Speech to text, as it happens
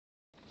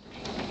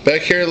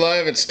Back here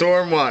live at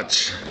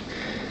Stormwatch.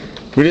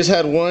 We just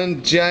had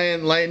one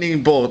giant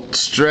lightning bolt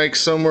strike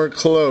somewhere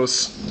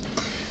close.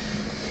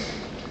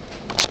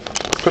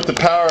 Put the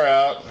power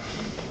out.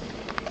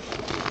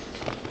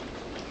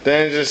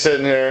 Danny's just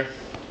sitting here.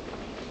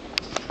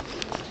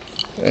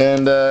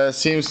 And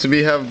seems to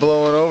be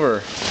blowing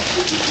over.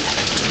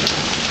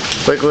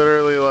 Like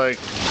literally like...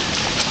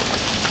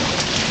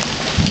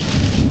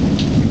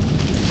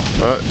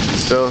 Oh,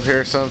 still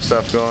hear some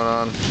stuff going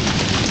on.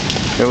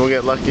 Maybe we'll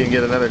get lucky and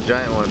get another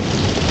giant one.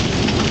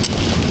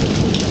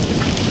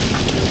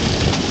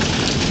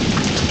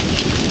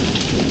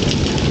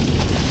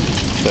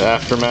 The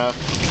aftermath.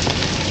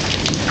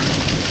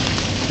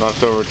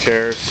 Knocked over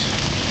chairs.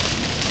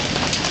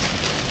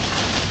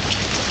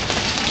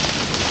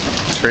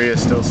 Tree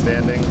is still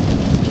standing.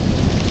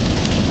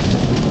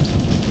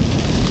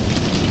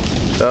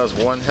 That was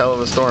one hell of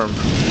a storm.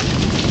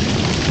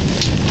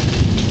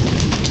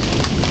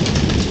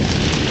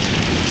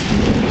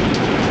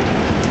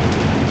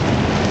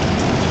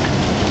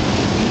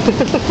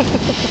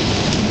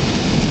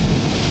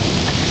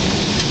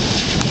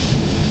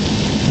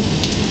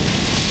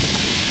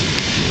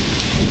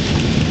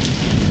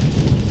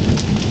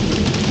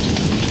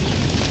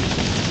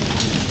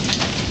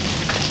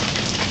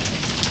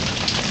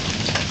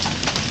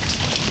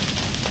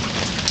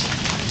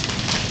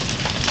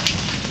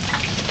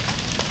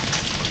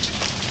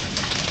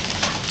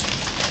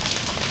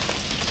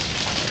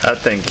 That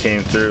thing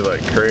came through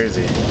like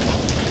crazy.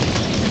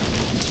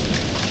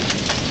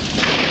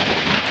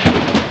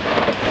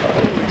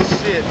 Holy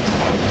shit.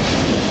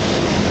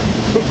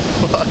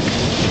 Fuck.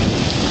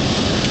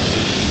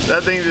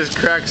 That thing just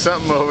cracked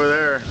something over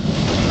there.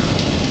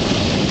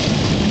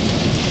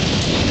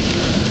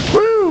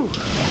 Woo!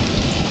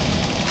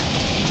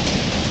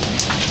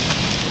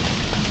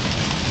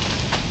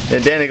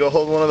 Hey Danny, go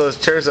hold one of those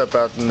chairs up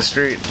out in the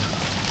street.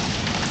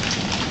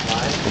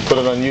 We'll put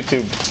it on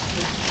YouTube.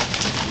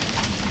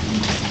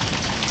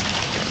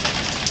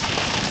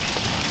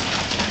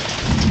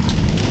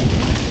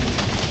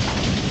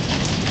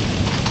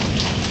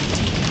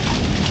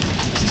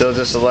 Still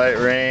just a light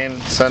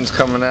rain, sun's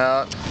coming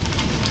out,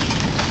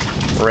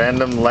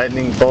 random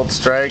lightning bolt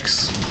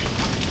strikes,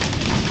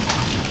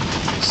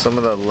 some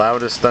of the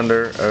loudest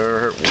thunder I've ever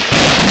heard.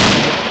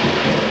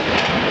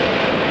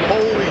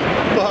 Holy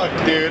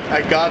fuck, dude,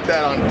 I got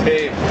that on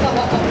tape.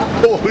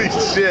 Holy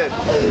shit,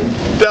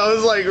 that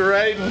was like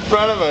right in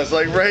front of us,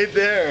 like right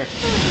there.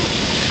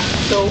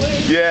 No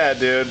way. Yeah,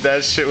 dude,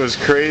 that shit was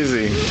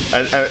crazy.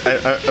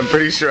 I'm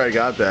pretty sure I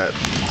got that.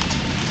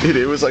 Dude,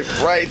 it was like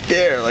right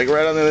there, like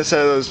right on the other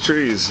side of those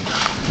trees.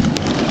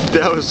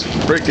 That was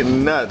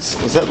freaking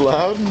nuts. Was that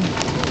loud?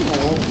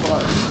 Oh,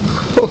 fuck.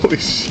 Holy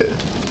shit.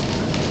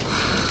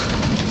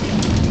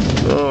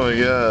 Oh my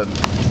god.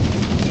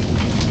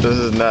 This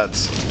is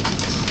nuts.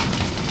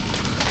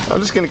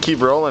 I'm just gonna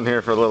keep rolling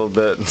here for a little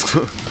bit.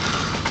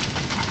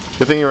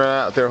 Good thing you ran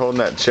out there holding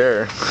that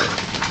chair.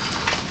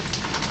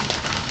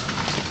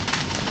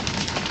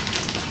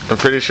 I'm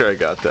pretty sure I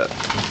got that.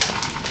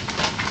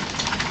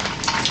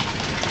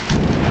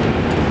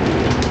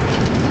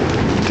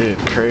 Dude,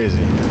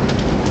 crazy.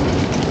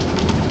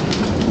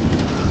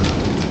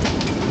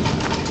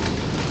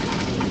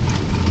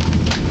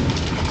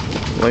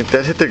 Like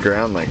that hit the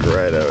ground like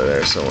right over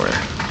there somewhere.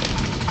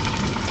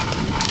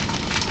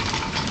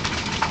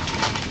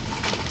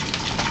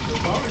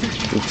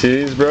 The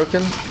TV's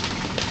broken?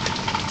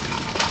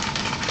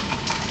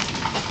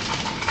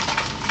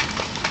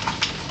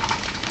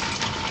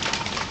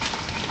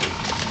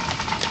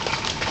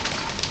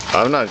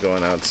 I'm not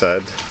going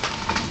outside.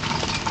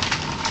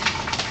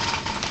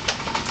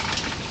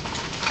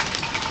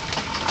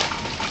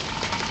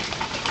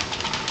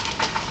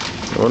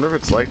 I wonder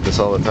if it's like this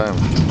all the time.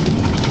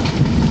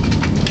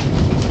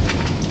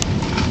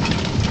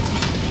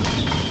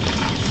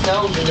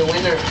 Snows in the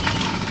winter.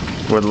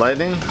 With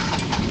lightning?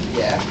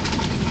 Yeah.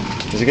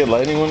 Does it get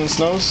lightning when it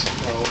snows? No. I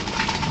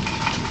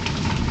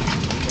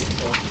think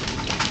so.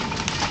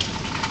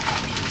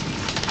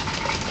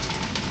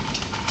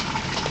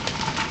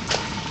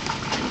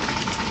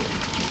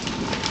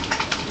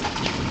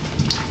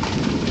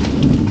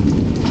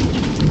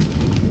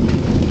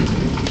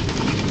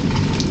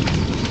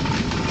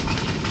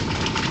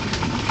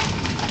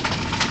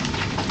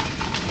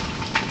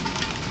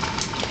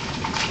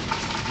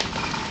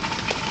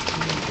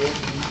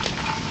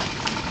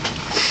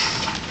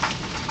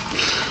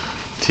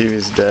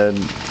 TV's dead.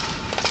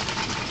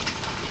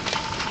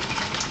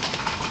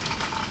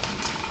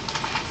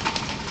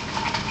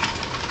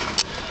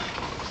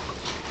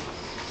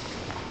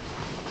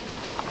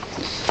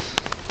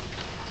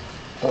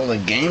 Oh, the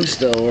game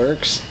still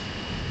works.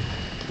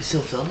 You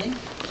still filming?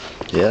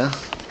 Yeah.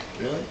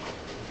 Really?